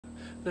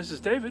This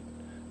is David,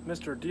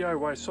 Mr.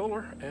 DIY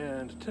Solar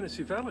and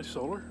Tennessee Valley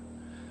Solar.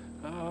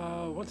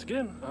 Once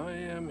again, I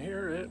am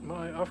here at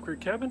my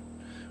off-grid cabin.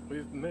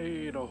 We've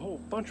made a whole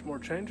bunch more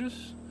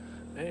changes,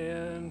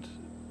 and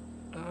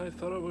I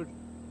thought I would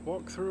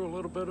walk through a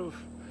little bit of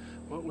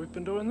what we've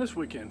been doing this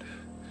weekend.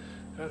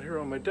 Out here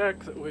on my deck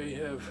that we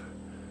have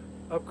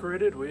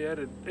upgraded, we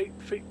added 8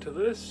 feet to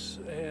this,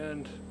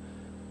 and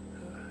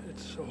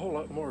it's a whole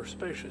lot more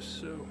spacious.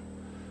 So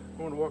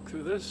I want to walk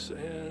through this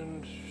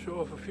and show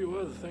off a few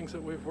other things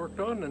that we've worked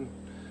on and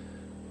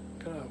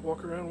kind of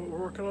walk around what we're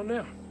working on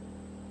now.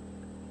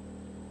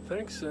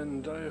 Thanks,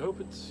 and I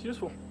hope it's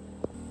useful.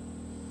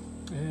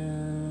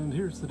 And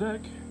here's the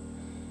deck.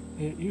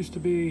 It used to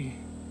be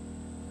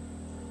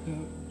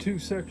 2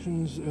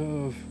 sections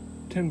of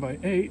 10 by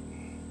 8,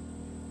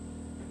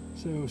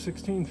 so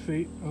 16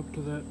 feet up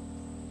to that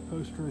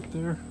post right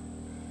there.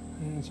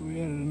 And so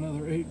we added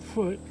another 8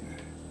 foot,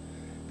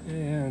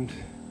 and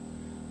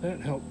that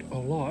helped a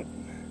lot,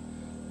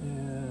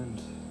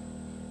 and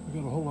we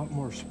got a whole lot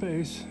more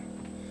space.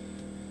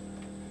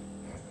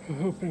 We're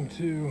hoping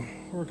to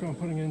work on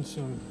putting in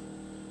some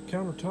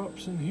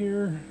countertops in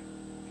here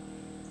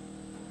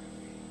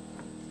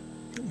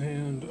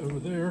and over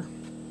there,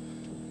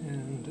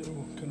 and it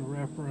will kind of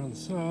wrap around the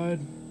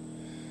side.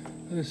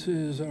 This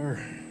is our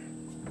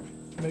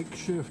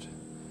makeshift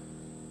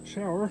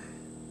shower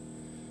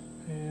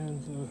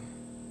and the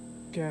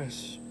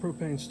gas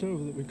propane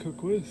stove that we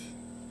cook with.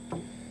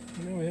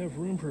 And now we have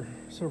room for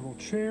several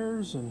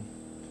chairs, and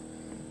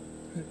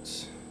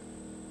it's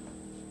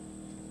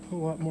a whole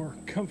lot more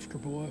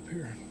comfortable up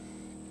here.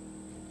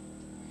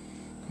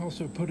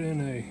 Also put in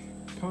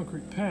a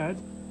concrete pad,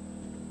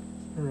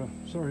 or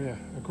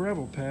a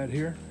gravel pad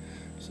here,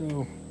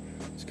 so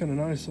it's kind of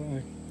nice.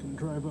 I can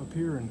drive up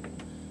here and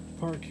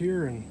park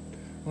here and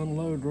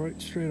unload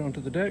right straight onto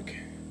the deck.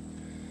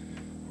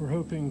 We're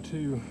hoping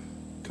to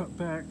cut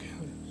back.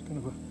 There's kind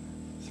of a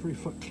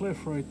 3-foot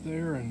cliff right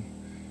there, and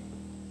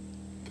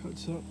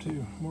cuts up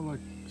to more like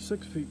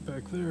 6 feet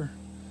back there.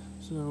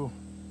 So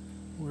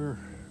we're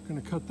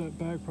going to cut that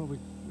back. Probably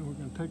we're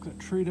going to take that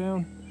tree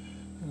down,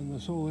 and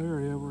this whole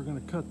area we're going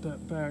to cut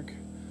that back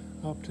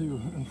up to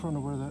in front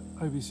of where that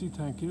IBC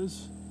tank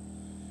is,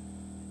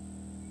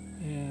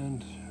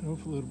 and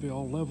hopefully it'll be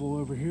all level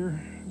over here.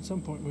 At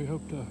some point we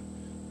hope to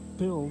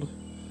build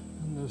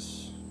in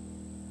this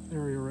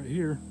area right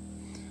here,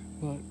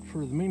 but for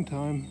the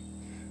meantime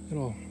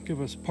it'll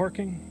give us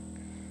parking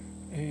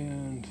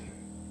and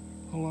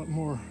a lot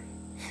more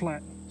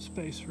flat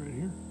space right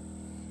here.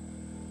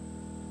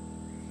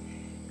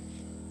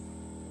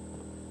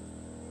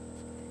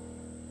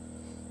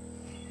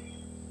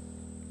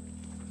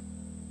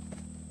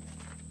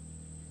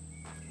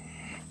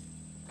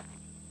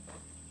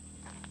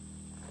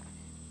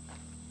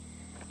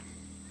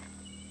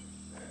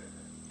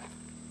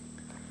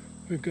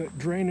 We've got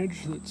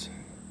drainage that's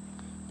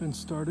been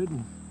started,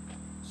 and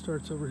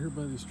starts over here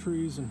by these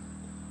trees and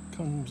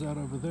comes out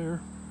over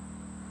there.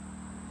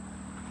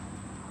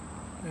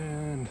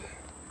 And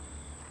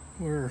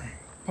we're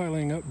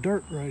piling up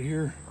dirt right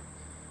here.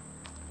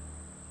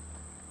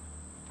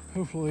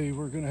 Hopefully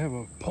we're going to have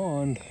a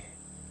pond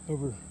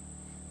over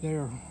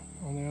there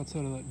on the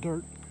outside of that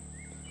dirt,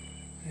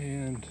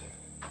 and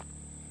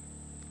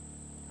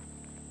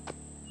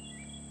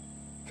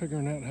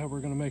figuring out how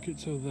we're going to make it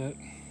so that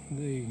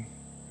the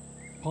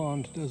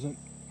pond doesn't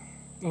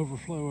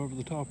overflow over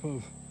the top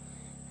of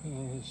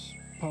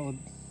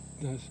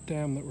this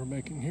dam that we're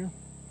making here.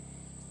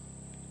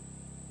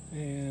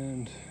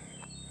 And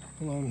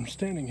while I'm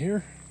standing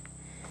here,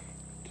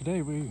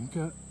 today we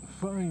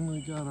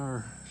finally got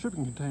our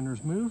shipping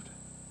containers moved.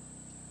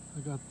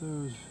 I got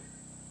those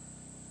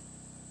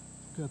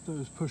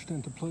pushed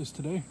into place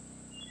today,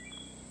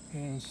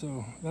 and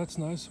so that's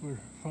nice. We're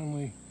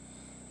finally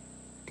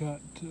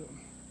got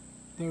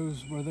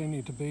those where they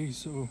need to be,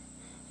 so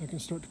I can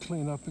start to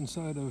clean up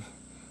inside of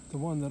the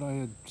one that I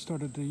had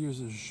started to use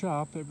as a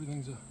shop.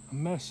 Everything's a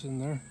mess in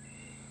there,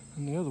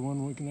 and the other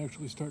one we can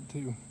actually start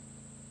to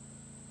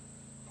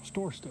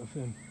store stuff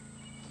in.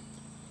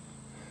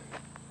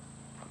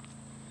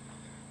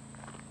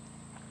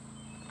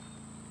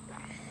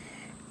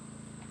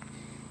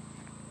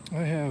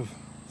 I have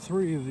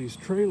 3 of these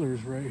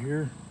trailers right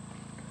here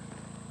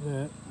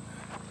that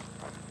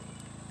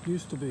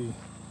used to be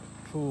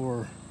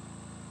for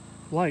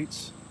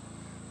lights,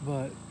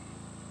 but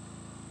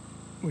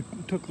we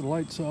took the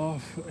lights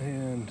off,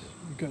 and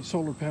we've got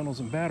solar panels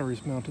and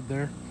batteries mounted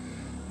there,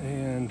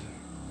 and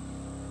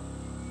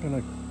I'm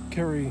gonna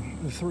carry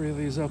the 3 of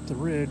these up the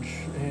ridge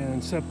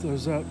and set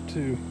those up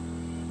to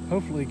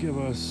hopefully give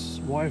us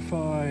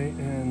Wi-Fi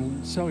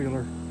and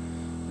cellular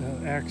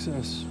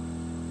access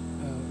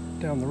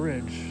down the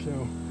ridge.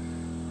 So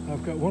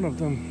I've got one of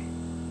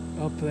them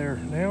up there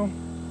now,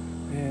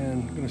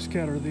 and I'm going to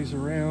scatter these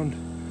around,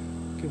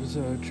 give us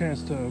a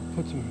chance to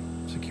put some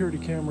security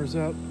cameras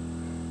up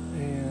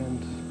and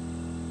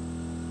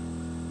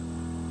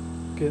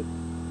get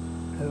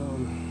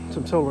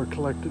some solar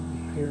collected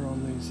here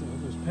on these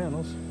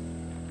panels.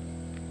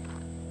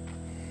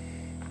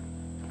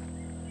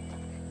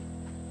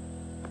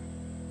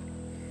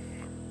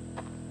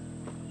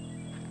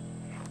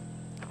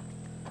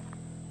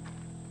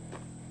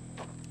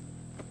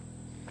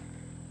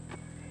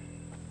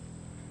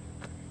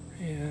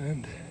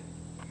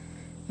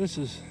 this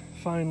is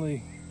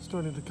finally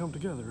starting to come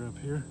together up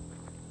here.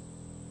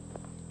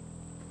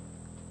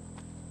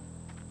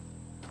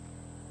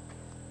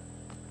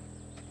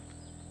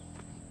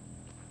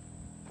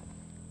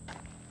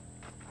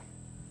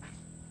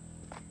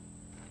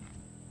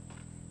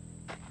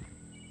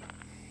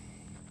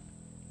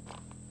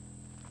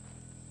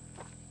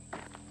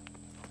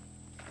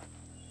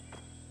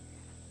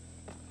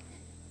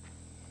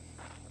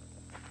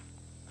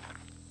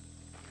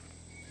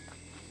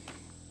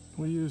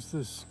 We use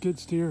this skid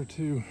steer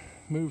to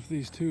move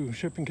these two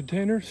shipping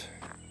containers,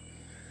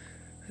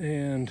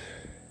 and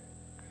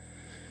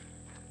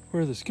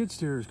where the skid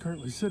steer is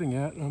currently sitting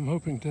at, I'm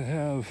hoping to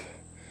have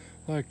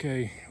like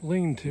a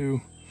lean-to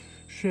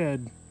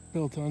shed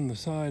built on the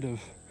side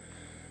of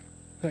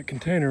that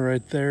container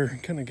right there,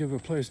 kind of give a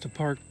place to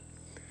park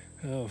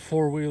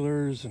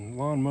four-wheelers and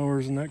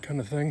lawnmowers and that kind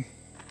of thing.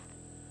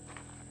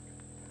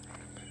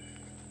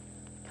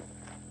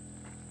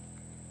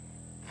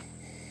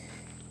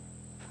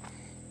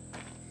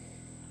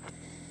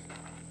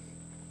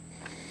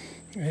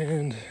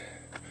 And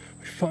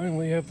we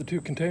finally have the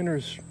two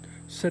containers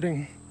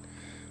sitting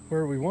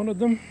where we wanted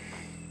them.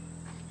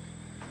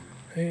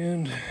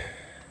 And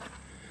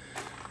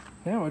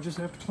now I just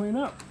have to clean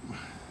up.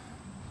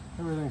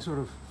 Everything sort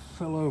of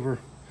fell over.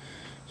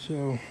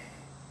 So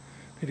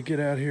I need to get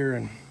out here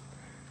and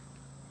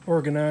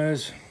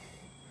organize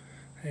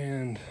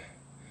and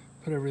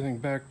put everything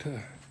back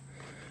to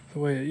the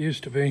way it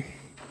used to be.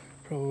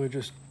 Probably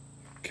just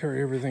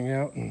carry everything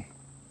out and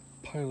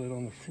pile it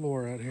on the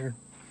floor out here.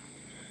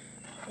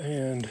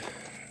 And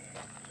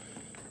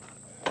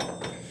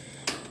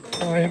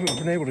I haven't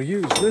been able to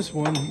use this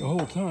one the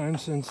whole time,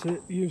 since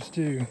it used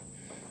to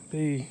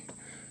be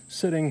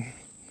sitting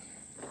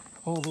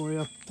all the way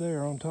up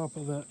there on top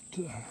of that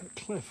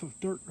cliff of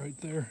dirt right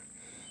there.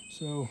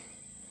 So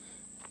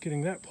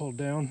getting that pulled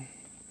down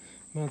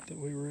meant that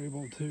we were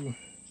able to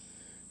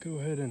go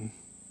ahead and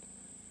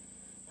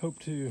hope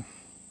to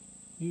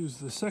use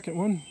the second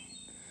one,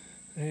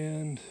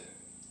 and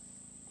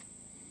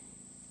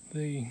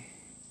the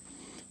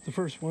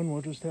first one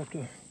we'll just have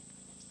to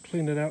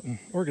clean it out and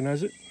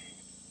organize it,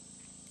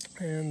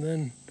 and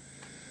then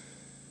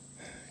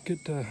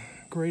get to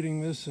grading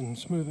this and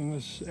smoothing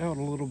this out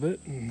a little bit,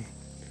 and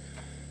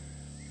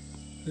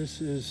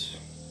this is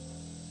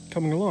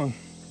coming along.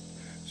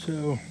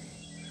 So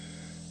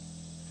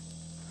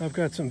I've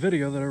got some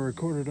video that I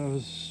recorded. I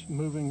was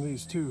moving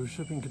these two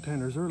shipping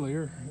containers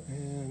earlier,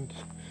 and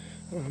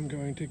I'm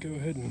going to go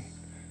ahead and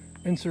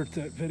insert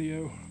that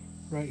video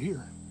right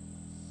here.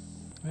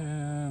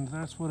 And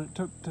that's what it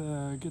took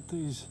to get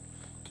these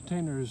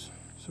containers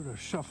sort of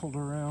shuffled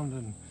around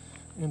and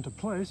into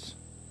place.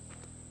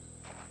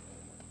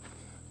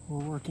 We're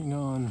working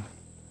on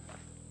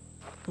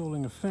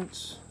building a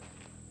fence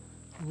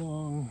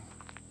along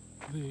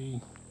the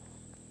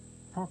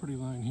property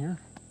line here,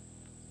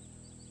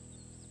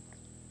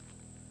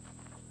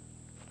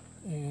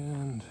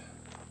 and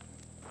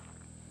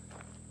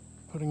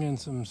putting in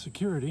some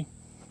security.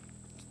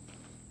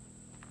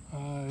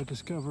 I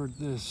discovered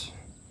this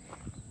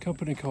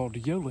company called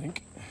Yolink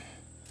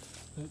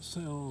that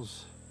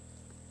sells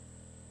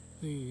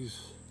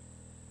these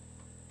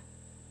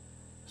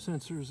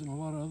sensors and a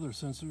lot of other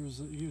sensors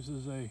that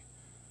uses a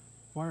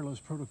wireless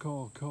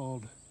protocol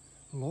called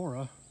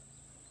LoRa.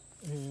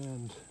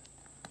 And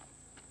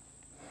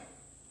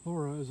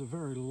LoRa is a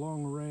very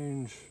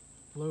long-range,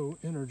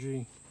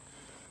 low-energy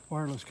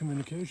wireless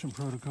communication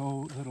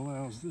protocol that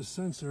allows this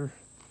sensor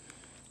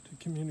to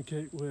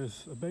communicate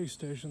with a base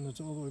station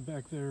that's all the way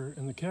back there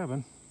in the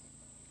cabin,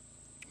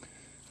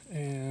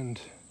 and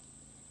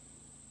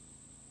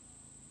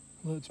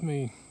lets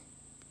me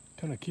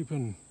kind of keep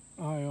an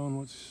eye on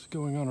what's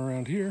going on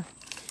around here.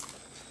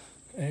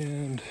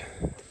 And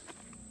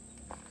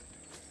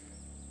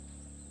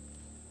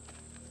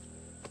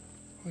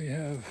we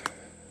have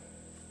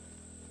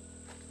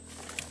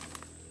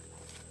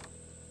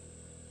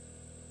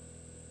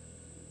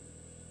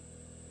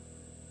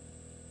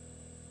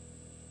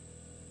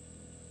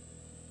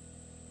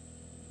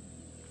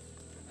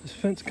this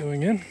fence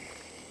going in.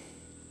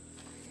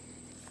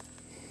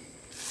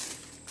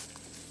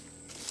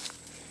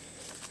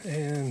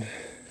 And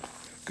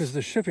because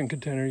the shipping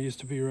container used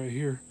to be right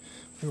here,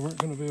 we weren't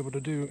going to be able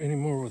to do any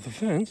more with the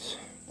fence.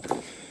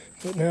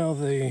 But now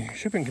the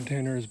shipping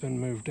container has been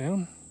moved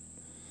down.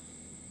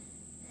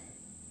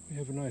 We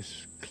have a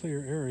nice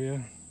clear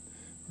area.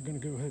 We're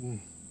going to go ahead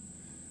and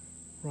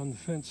run the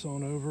fence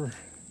on over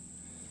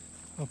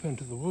up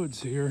into the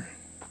woods here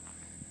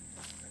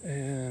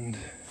and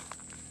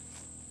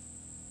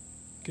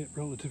get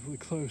relatively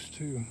close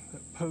to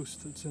that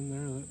post that's in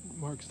there that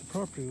marks the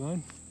property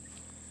line.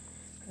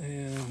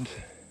 And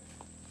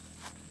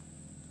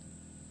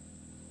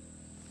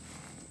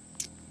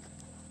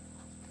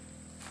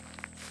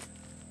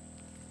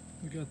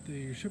we got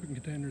the shipping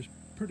containers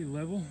pretty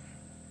level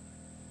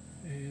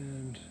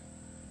and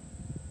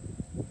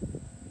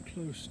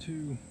close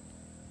to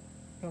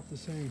about the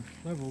same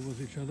level with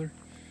each other.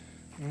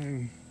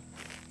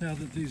 Now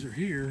that these are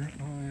here,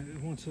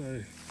 once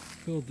I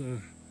build the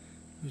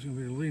there's gonna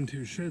be a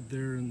lean-to shed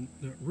there, and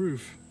that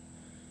roof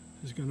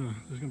is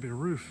there's gonna be a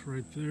roof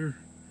right there,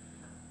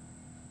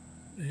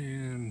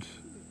 and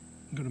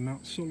I'm gonna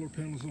mount solar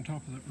panels on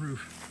top of that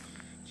roof.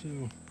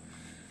 So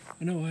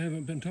I know I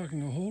haven't been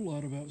talking a whole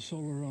lot about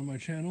solar on my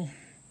channel.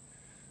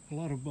 A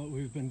lot of what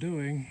we've been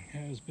doing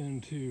has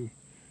been to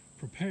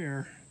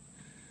prepare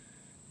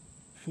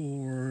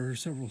for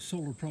several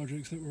solar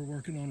projects that we're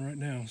working on right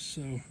now.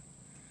 So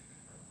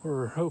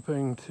we're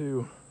hoping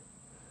to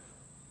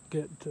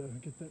get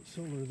that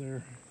solar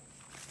there.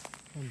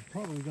 I'm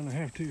probably going to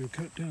have to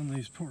cut down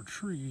these poor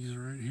trees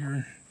right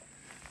here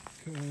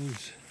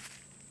because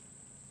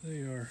they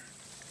are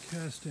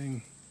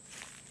casting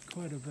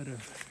quite a bit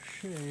of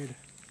shade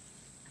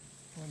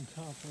on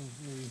top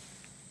of the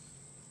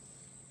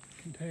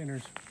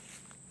containers.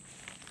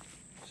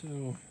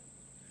 So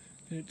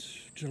it's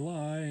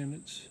July and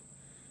it's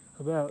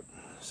about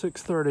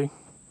 6:30,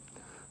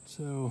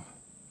 so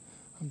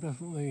I'm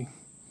definitely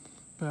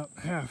about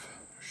half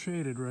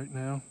shaded right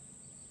now,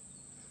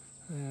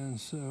 and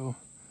so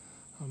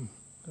I'm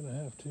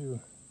gonna have to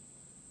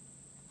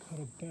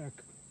cut back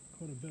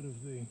quite a bit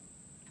of the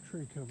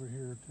tree cover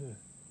here to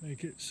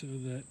make it so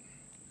that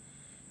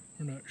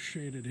we're not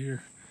shaded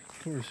here.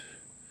 Of course,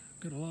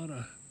 got a lot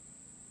of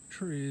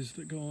trees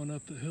that go on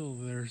up the hill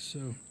there, so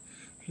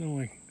there's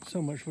only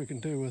so much we can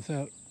do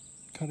without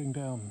cutting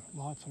down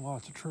lots and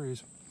lots of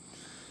trees.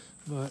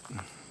 But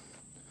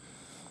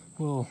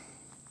we'll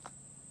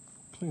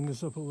clean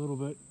this up a little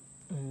bit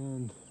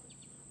and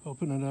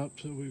open it up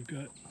so we've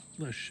got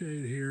less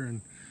shade here,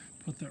 and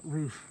put that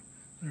roof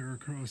there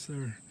across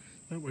there.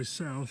 That way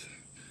south.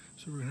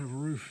 So we're gonna have a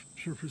roof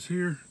surface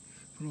here,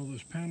 put all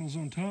those panels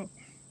on top,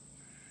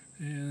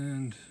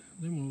 and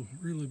then we'll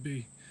really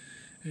be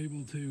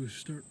able to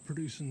start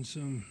producing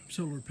some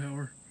solar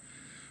power.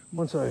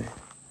 Once I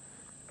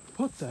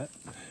put that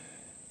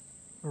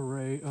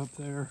array up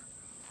there,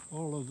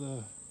 all of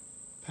the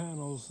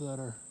panels that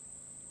are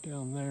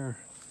down there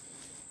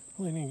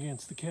leaning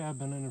against the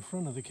cabin and in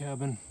front of the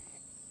cabin,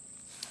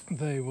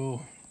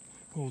 we'll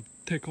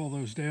take all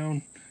those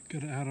down,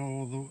 get out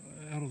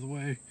of the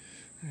way,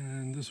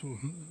 and this will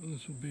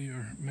be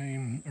our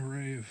main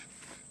array of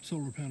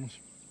solar panels.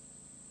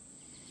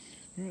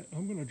 All right,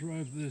 I'm going to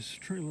drive this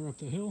trailer up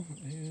the hill,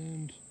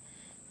 and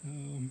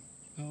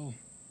I'll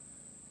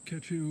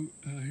catch you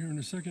here in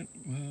a second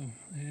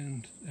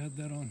and add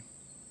that on.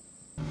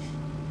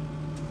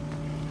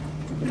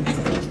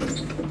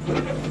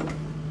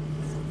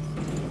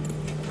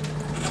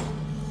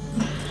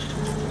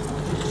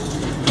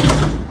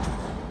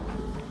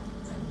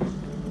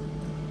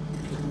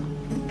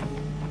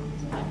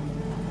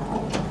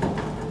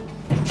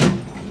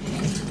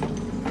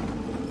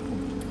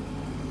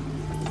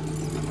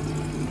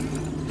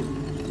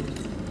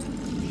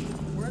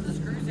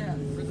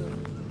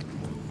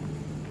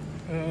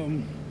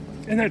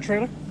 In that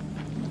trailer.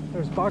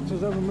 There's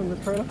boxes of them in the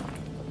trailer.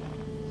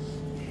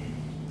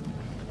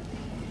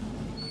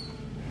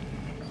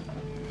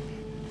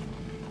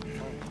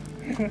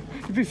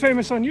 You'd be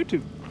famous on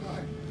YouTube.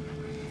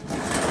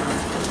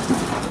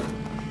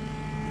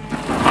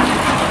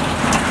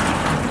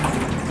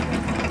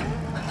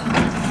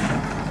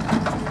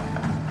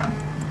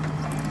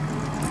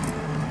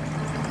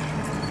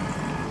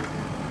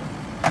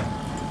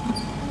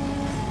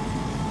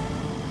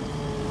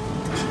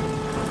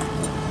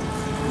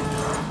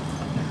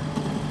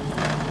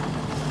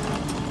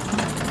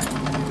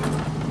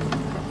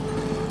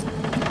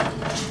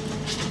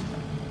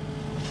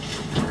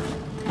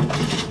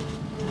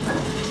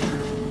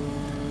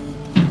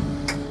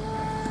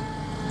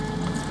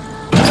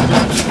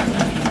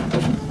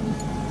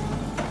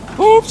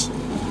 Oops!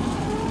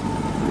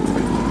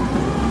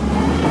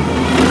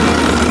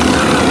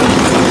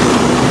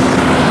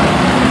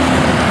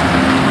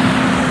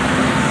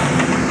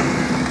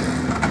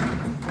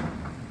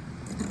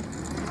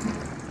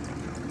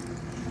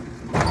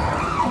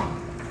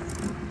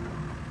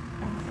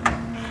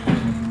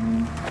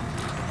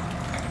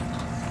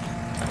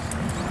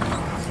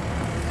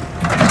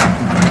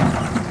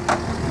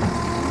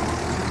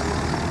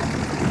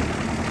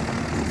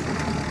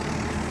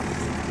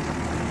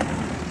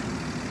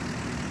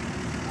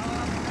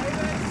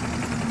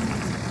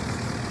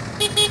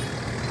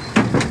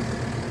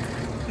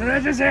 Did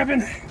that just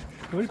happen?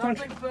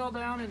 Something fell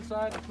down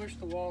inside and pushed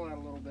the wall out a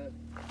little bit.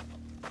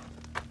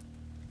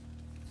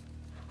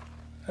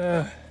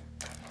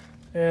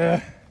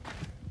 Yeah,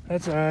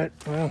 that's all right.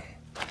 Well,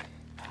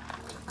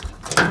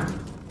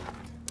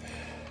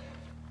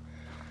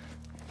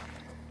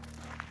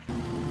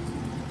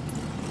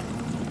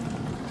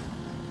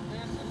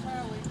 This is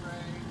how we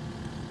grade.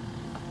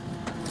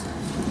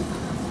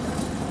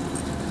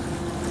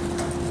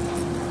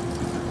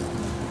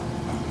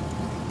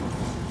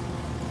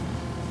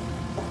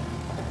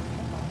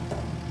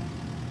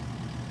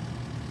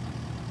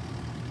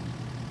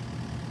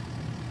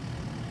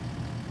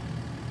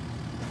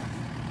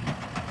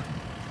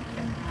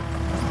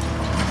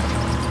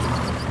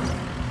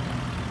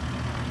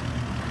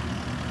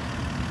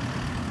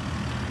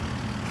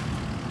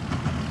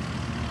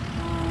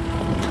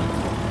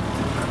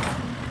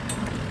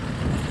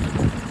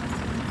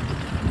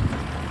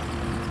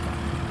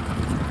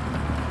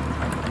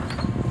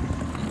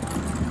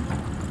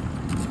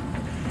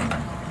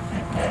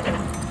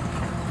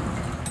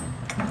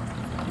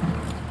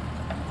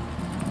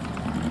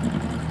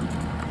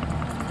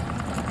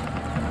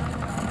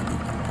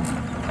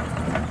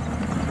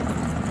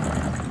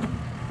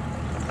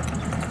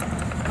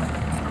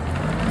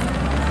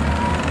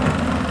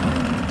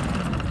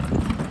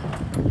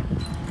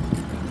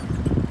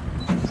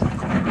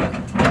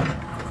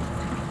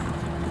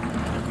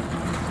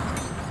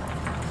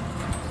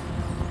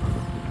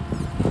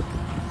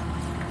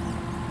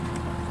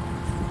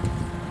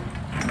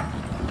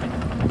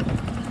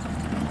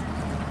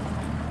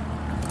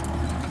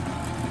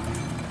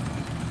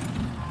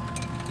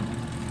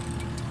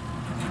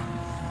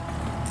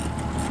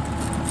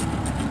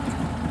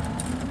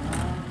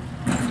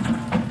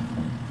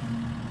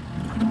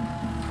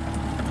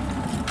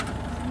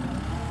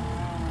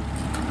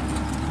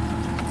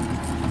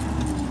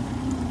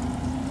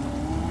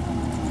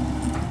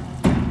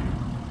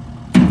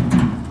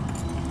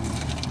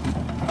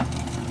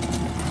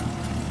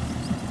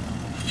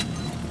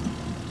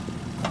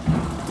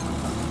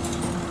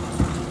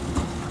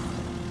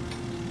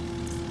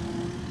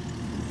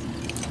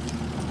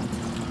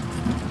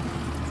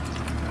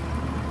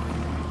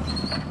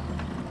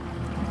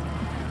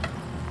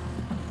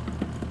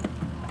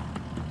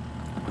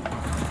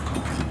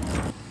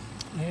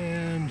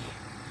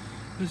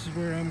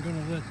 where I'm going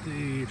to let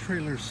the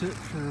trailer sit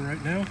for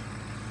right now.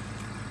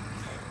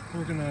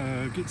 We're going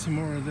to get some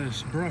more of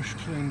this brush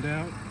cleaned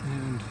out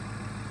and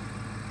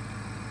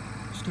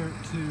start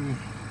to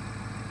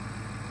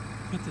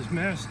put this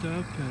mast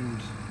up, and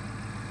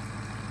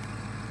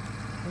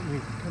let me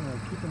kind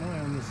of keep an eye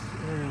on this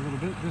area a little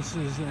bit. This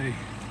is a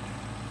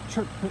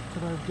chert pit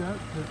that I've got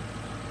that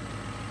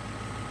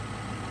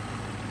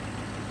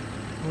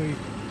we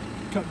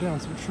cut down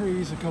some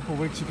trees a couple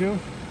weeks ago,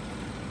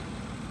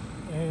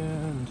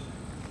 and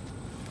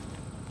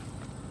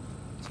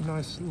it's a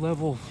nice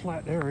level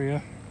flat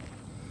area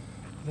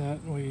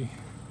that we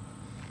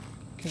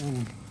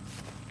can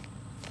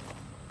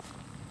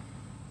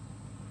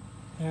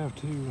have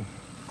to,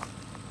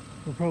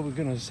 we're probably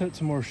going to set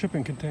some more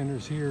shipping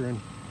containers here and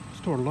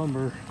store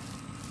lumber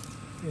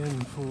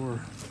in for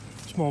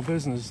small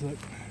business that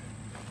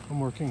I'm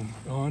working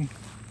on.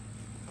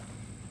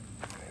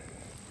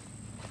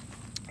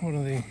 One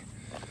of the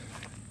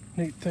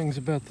neat things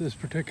about this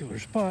particular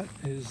spot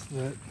is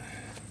that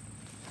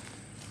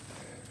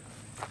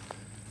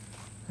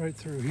right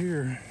through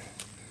here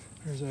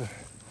there's a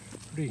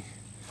pretty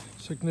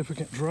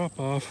significant drop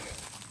off.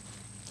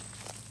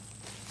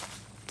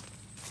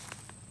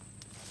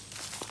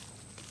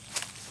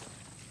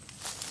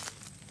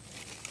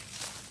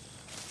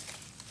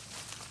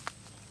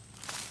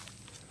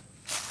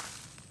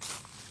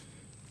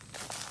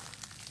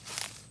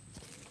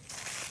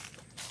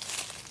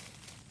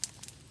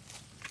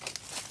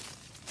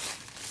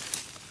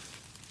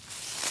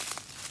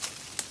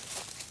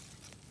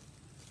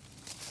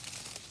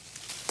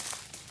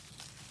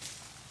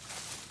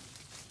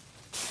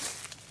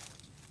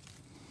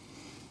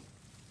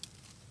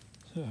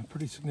 It's a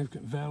pretty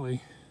significant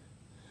valley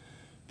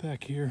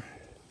back here.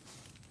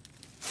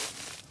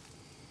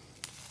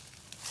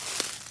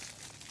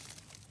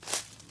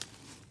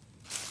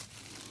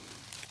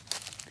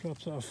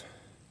 Drops off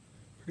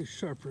pretty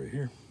sharp right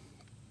here.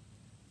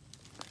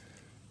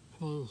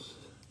 Follows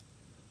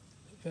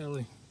the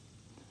valley.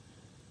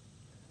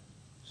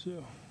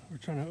 So we're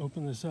trying to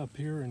open this up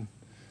here and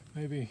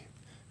maybe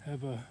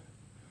have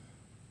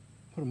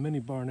put a mini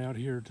barn out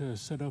here to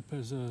set up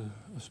as a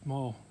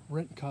small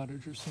rent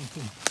cottage or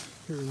something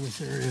here in this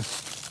area.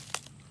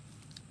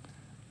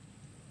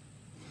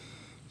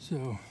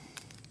 So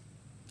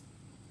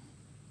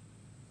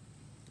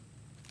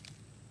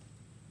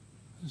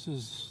this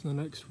is the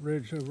next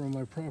ridge over on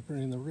my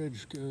property, and the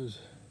ridge goes,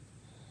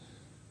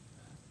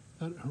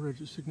 that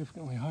ridge is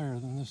significantly higher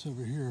than this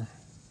over here.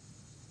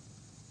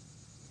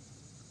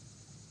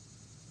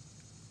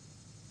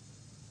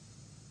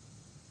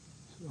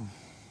 So,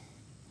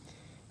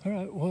 all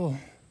right, well,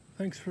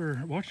 thanks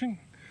for watching,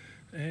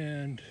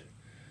 and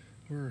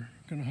we're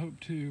going to hope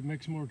to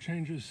make some more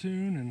changes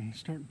soon and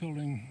start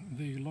building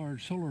the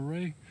large solar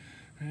array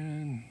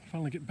and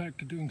finally get back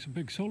to doing some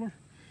big solar.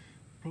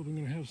 Probably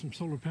going to have some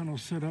solar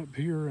panels set up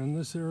here in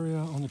this area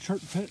on the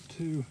chert pit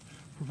to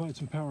provide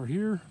some power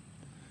here,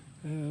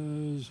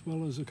 as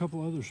well as a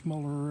couple other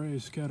smaller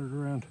arrays scattered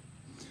around.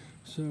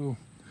 So,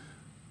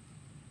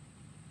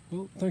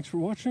 well, thanks for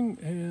watching,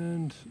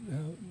 and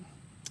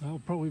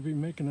I'll probably be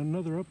making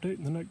another update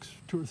in the next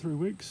 2 or 3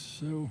 weeks.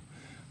 So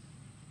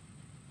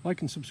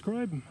like and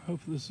subscribe. Hope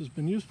this has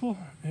been useful,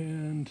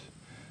 and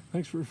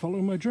thanks for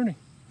following my journey.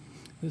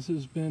 This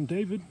has been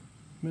David,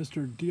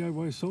 Mr.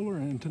 DIY Solar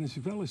and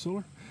Tennessee Valley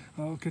Solar.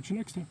 I'll catch you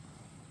next time.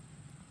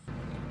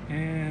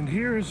 And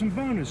here is some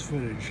bonus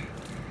footage.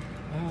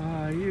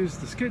 I used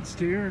the skid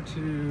steer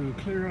to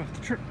clear off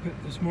the chert pit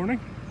this morning,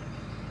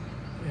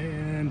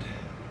 and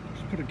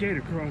just put a gate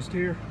across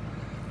here.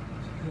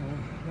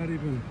 Not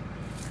even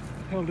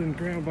held in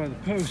ground by the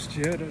post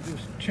yet. I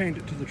just chained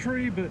it to the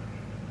tree, but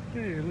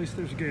hey, at least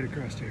there's a gate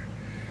across here.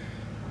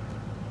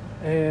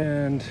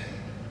 And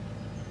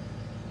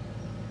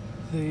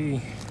the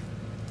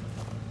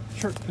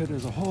chert pit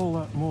is a whole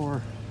lot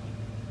more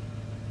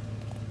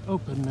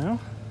open now.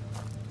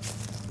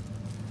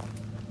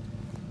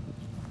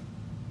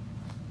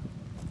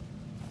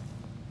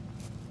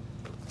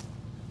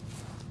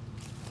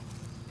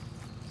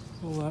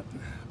 A whole lot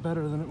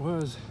better than it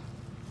was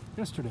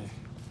yesterday.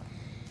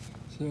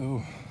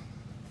 So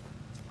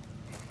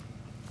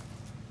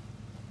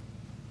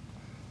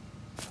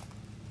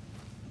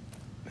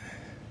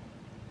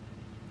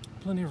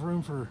plenty of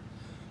room for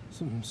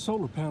some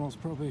solar panels.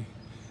 Probably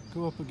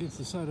go up against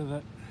the side of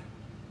that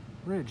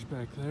ridge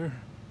back there.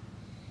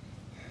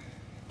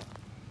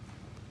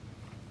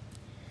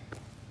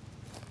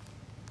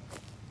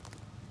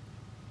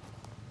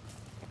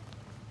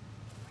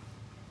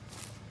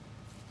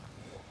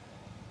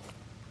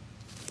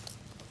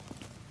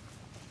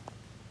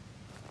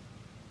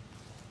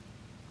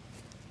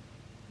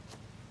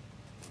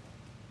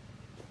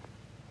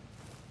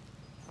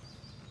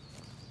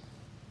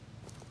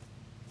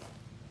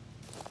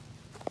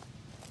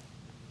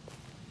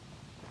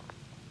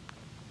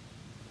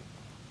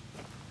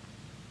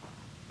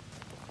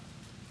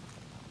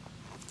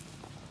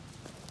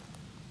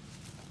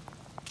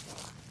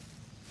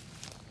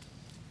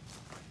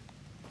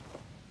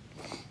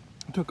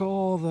 Took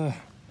all the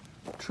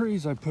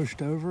trees I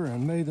pushed over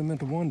and made them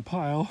into one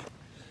pile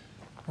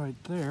right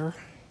there.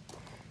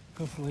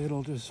 Hopefully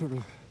it'll just sort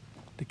of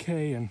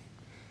decay and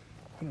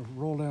kind of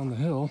roll down the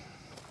hill.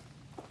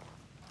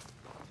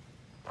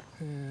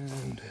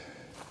 And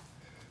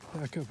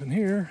back up in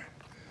here,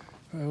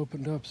 I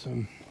opened up a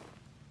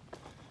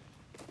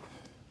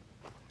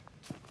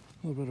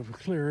little bit of a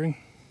clearing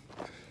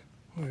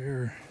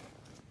where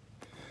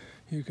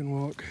you can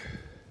walk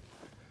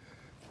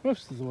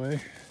most of the way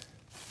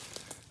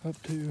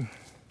up to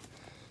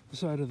the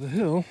side of the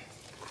hill.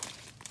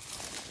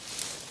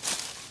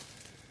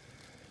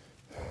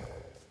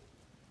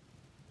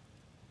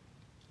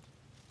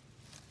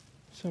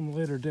 Some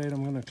later date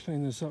I'm going to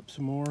clean this up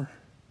some more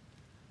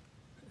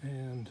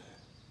and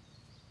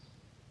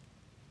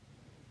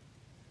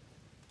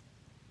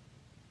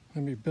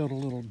maybe build a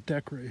little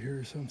deck right here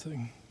or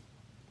something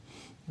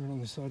right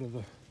on the side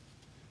of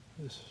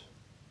this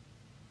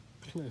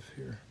cliff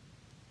here.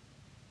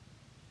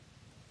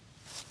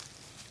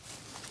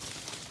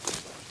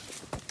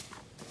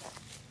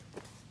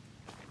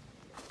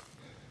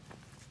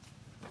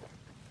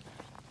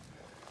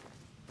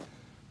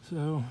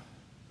 So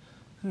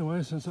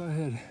anyway, since I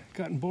had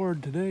gotten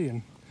bored today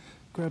and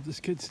grabbed the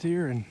skid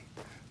steer and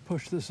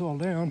pushed this all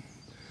down,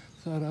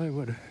 thought I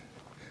would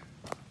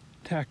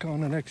tack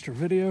on an extra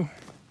video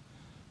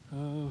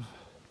of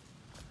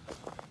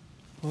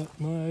what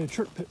my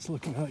chert pit's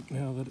looking like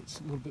now that it's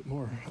a little bit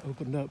more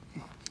opened up.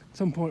 At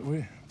some point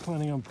we're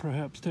planning on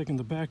perhaps taking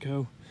the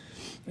backhoe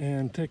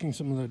and taking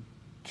some of the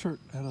chert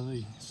out of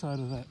the side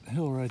of that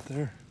hill right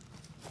there.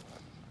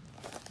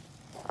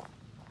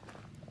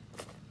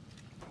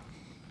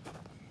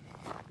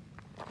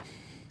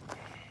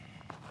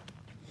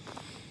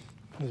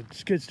 The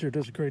skid steer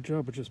does a great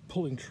job of just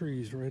pulling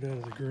trees right out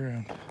of the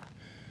ground.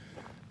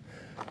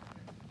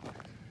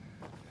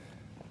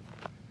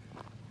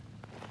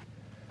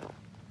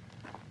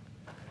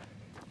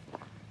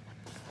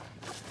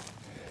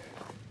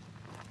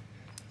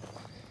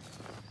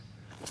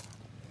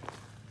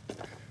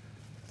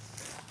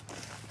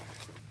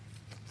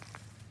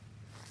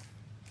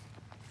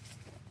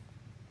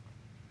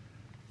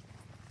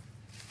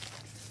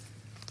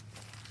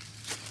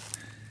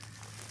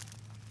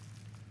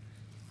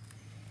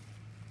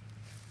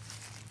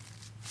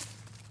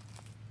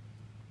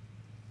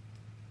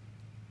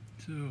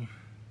 So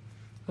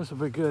this will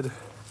be good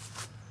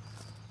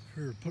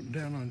for putting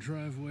down on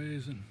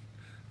driveways and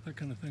that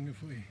kind of thing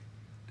if we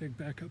dig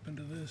back up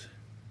into this.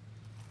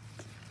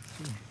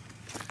 So,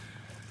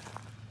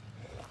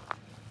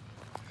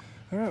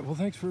 all right, well,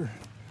 thanks for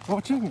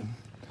watching,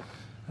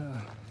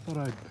 and thought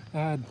I'd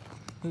add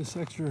this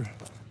extra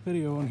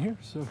video on here.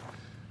 So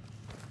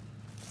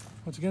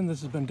once again,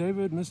 this has been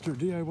David, Mr.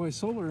 DIY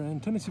Solar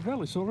and Tennessee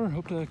Valley Solar.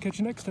 Hope to catch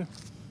you next time.